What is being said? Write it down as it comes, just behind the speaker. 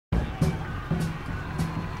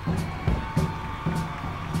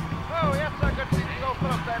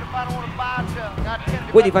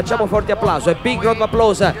Quindi facciamo forte applauso e big round of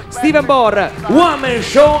applause. Steven Bor, One Man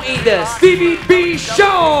Show in the Stevie B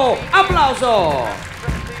Show. Applauso.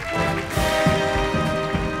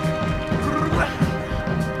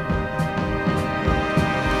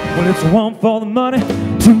 Well, it's one for the money,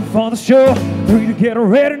 two for the show, three to get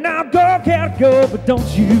ready. Now go, can't go, but don't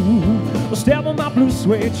you step on my blue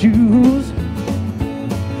suede shoes.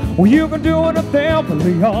 Well, you can do anything but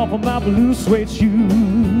lay off of my blue suede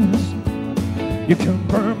shoes. You can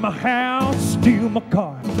burn my house, steal my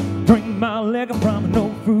car, drink my liquor from an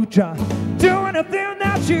old fruit jar. Do anything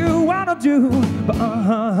that you wanna do, but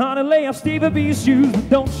honey, lay off Stevie B's shoes, but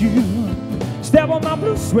don't you step on my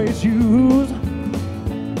blue suede shoes.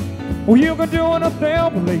 Well, you can do anything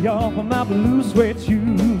but lay off of my blue suede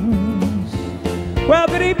shoes. Well,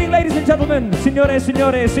 good evening, ladies and gentlemen, signores,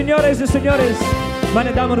 signores, signores and signores,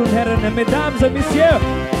 meine Damen und Herren, mesdames and messieurs.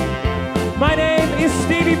 My name is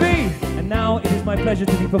Stevie B, and now it is my pleasure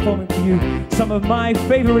to be performing for you some of my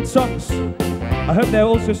favorite songs. I hope they're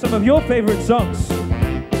also some of your favorite songs.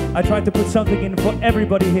 I tried to put something in for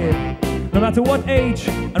everybody here. No matter what age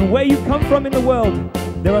and where you come from in the world,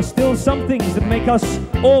 there are still some things that make us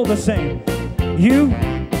all the same. You,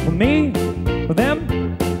 for me, for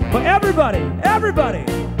them, for everybody, everybody.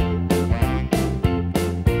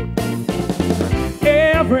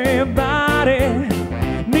 Everybody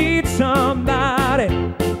needs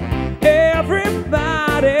somebody.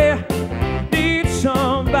 Everybody needs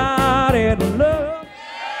somebody to love.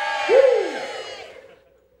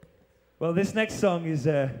 Well, this next song is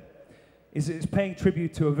paying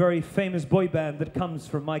tribute to a very famous boy band that comes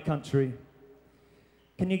from my country.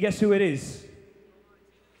 Can you guess who it is?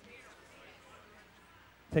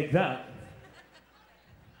 Take that.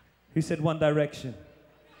 Who said One Direction?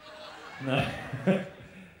 No.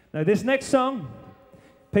 Now this next song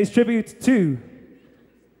pays tribute to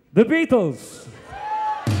the Beatles.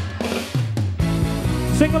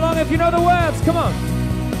 Sing along if you know the words, come on.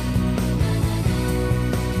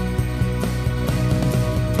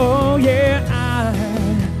 Oh yeah, I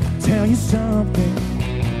tell you something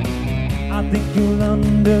I think you'll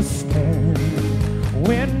understand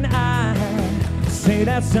when I say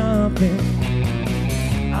that something.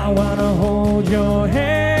 I wanna hold your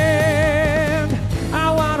hand,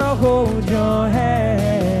 I wanna hold your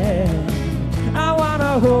hand, I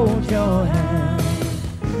wanna hold your hand.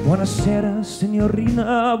 Buonasera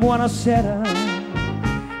signorina, buonasera.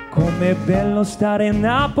 Com'è bello stare in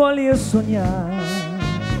Napoli e sognare,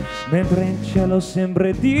 mentre in cielo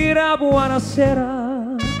sembra dire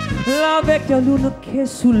buonasera la vecchia luna che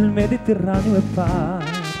sul Mediterraneo è pari.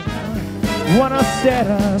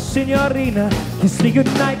 Buonasera signorina, kiss me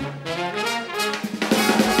goodnight.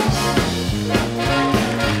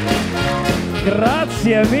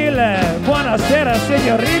 Grazie mille, buonasera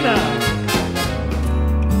signorina.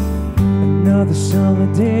 Another summer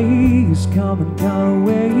day is coming our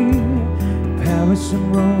way, Paris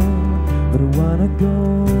and Rome, but I wanna go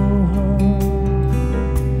home.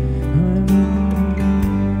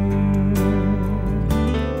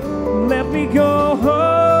 Let me go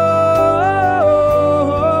home.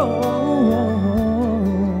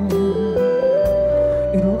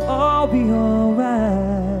 It'll all be alright.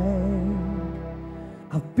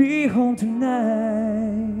 I'll be home tonight.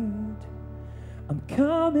 I'm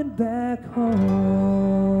coming back home.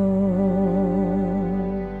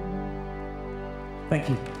 Thank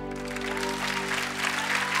you.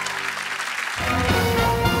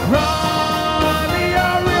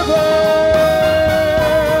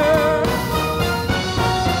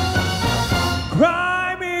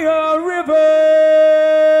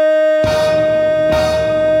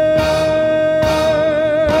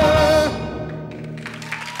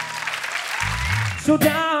 So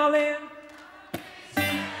darling,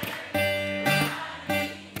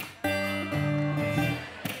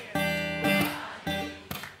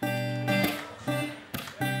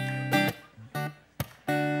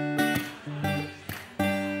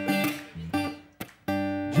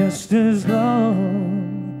 just as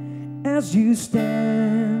long as you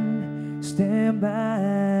stand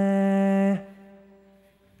by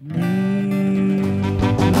me,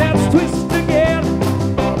 let's twist again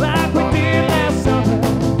like we did last summer.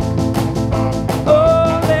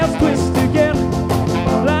 Oh, let's twist again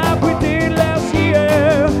like we did last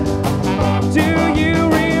year. Do you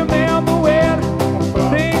remember when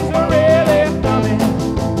things were really coming?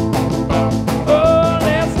 Oh,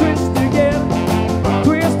 let's twist again,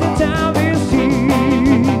 twist the time is here.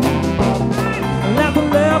 I laughed and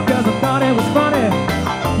laughed 'cause I thought it was funny.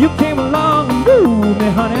 You came along and wooed me,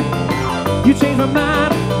 honey. You changed my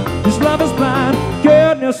mind, this love is blind,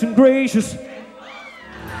 goodness and gracious.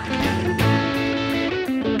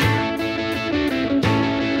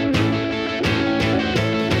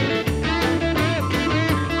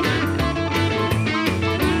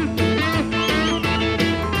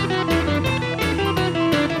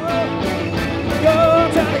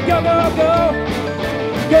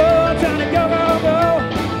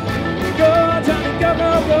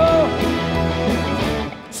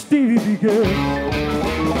 Stevie B girl.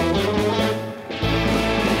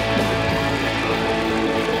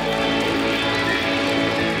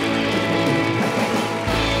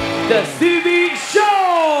 The Stevie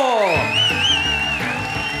Show!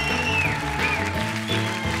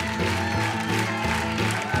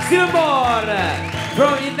 Steven Bor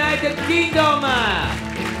from United Kingdom.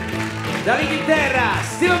 Dall'Inghilterra,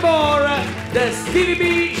 Steven Bor, The Stevie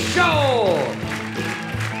B Show!